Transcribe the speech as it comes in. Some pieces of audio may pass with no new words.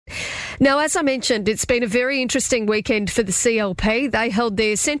Now, as I mentioned, it's been a very interesting weekend for the CLP. They held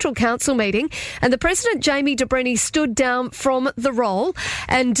their Central Council meeting and the President, Jamie de Brenni, stood down from the role.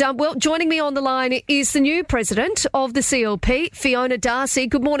 And, joining me on the line is the new President of the CLP, Fiona Darcy.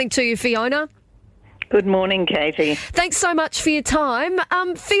 Good morning to you, Fiona. Good morning, Katie. Thanks so much for your time.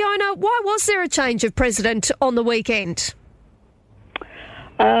 Fiona, why was there a change of President on the weekend?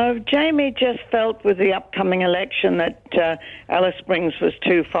 Jamie just felt with the upcoming election that Alice Springs was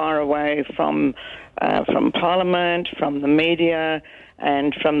too far away from Parliament, from the media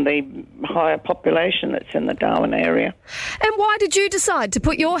and from the higher population that's in the Darwin area. And why did you decide to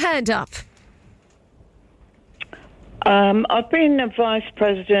put your hand up? I've been a Vice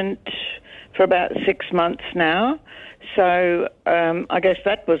President for about 6 months now, so I guess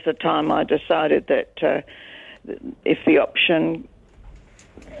that was the time I decided that if the option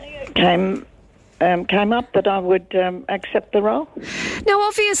came up that I would accept the role. Now,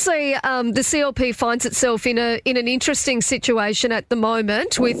 obviously, the CLP finds itself in an interesting situation at the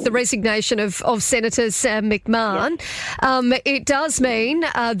moment with the resignation of Senator Sam McMahon. Yes. It does mean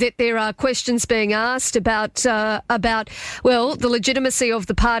that there are questions being asked about the legitimacy of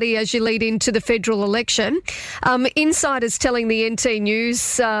the party as you lead into the federal election. Insiders telling the NT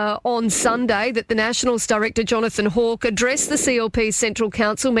News on Sunday that the Nationals Director Jonathan Hawke addressed the CLP Central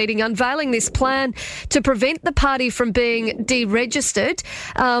Council meeting unveiling this plan to prevent the party from being deregistered,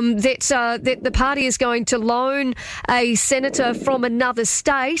 that the party is going to loan a senator from another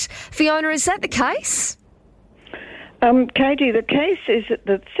state. Fiona, is that the case? Katie, the case is that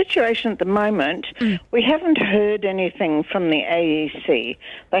the situation at the moment, we haven't heard anything from the AEC.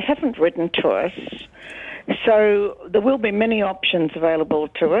 They haven't written to us. So there will be many options available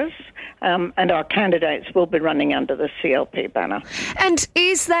to us, and our candidates will be running under the CLP banner. And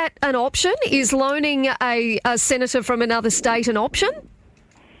is that an option? Is loaning a senator from another state an option?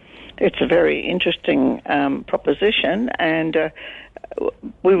 It's a very interesting proposition, and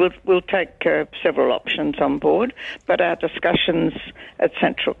we'll take several options on board, but our discussions at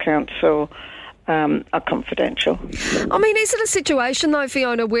Central Council are confidential. I mean, is it a situation, though,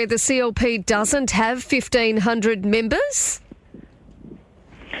 Fiona, where the CLP doesn't have 1,500 members?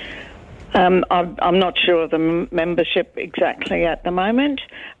 I'm not sure of the membership exactly at the moment,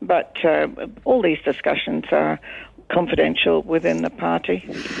 but all these discussions are confidential within the party.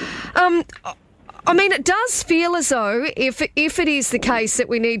 I mean, it does feel as though if it is the case that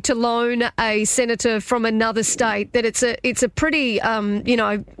we need to loan a senator from another state, that it's a pretty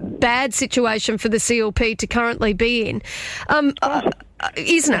bad situation for the CLP to currently be in,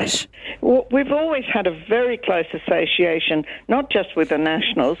 isn't it? Well, we've always had a very close association, not just with the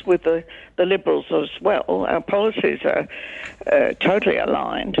Nationals, with the Liberals as well. Our policies are totally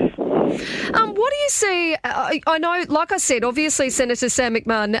aligned. What do you see? I know, like I said, obviously Senator Sam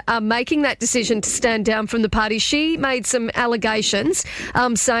McMahon making that decision to stand down from the party. She made some allegations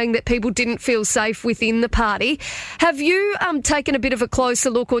saying that people didn't feel safe within the party. Have you taken a bit of a closer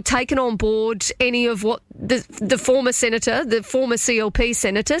look or taken on board any of what the former senator, the former CLP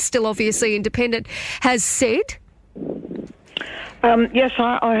senator, still obviously independent, has said? Yes,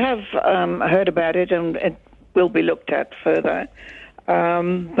 I have heard about it, and it will be looked at further.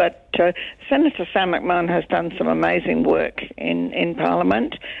 But Senator Sam McMahon has done some amazing work in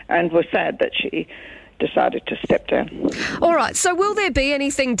Parliament, and we're sad that she decided to step down. All right, so will there be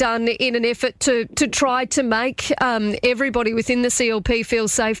anything done in an effort to try to make everybody within the CLP feel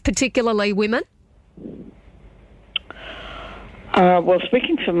safe, particularly women? Well,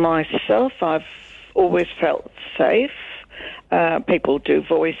 speaking for myself, I've always felt safe. People do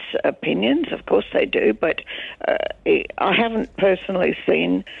voice opinions, of course they do, but I haven't personally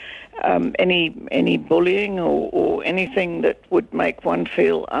seen any bullying or anything that would make one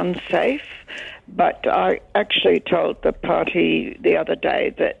feel unsafe. But I actually told the party the other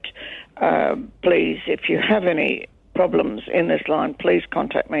day that please, if you have any problems in this line, please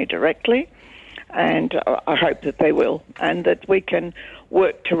contact me directly. And I hope that they will, and that we can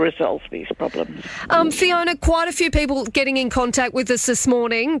work to resolve these problems. Fiona, quite a few people getting in contact with us this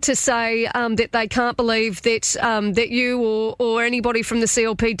morning to say that they can't believe that you or anybody from the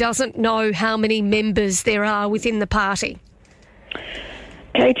CLP doesn't know how many members there are within the party.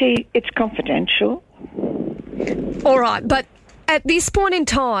 Katie, it's confidential. All right, but at this point in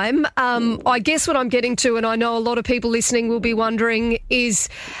time, I guess what I'm getting to, and I know a lot of people listening will be wondering, is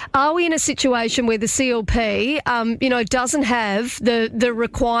are we in a situation where the CLP, doesn't have the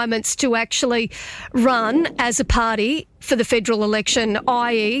requirements to actually run as a party for the federal election,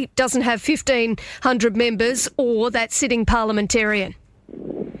 i.e. doesn't have 1,500 members or that sitting parliamentarian?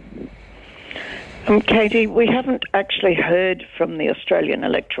 Katie, we haven't actually heard from the Australian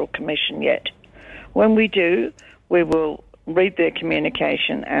Electoral Commission yet. When we do, we will read their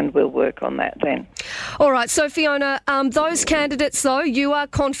communication and we'll work on that then. All right, so Fiona, those candidates, though, you are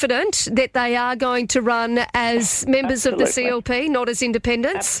confident that they are going to run as members of the CLP, not as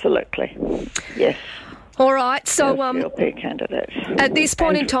independents? Absolutely, yes. All right, so CLP candidates. At this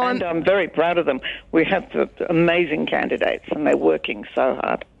point in time, and I'm very proud of them. We have amazing candidates, and they're working so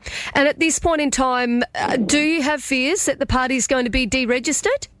hard. And at this point in time, do you have fears that the party's going to be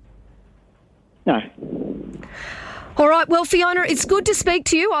deregistered? No. All right, well, Fiona, it's good to speak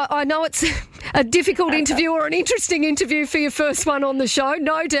to you. I know it's a difficult interview or an interesting interview for your first one on the show.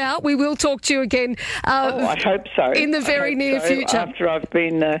 No doubt we will talk to you again. I hope so. In the very near future. After I've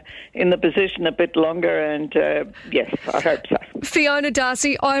been in the position a bit longer, and yes, I hope so. Fiona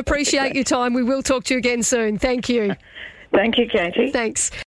Darcy, I appreciate your time. We will talk to you again soon. Thank you. Thank you, Katie. Thanks.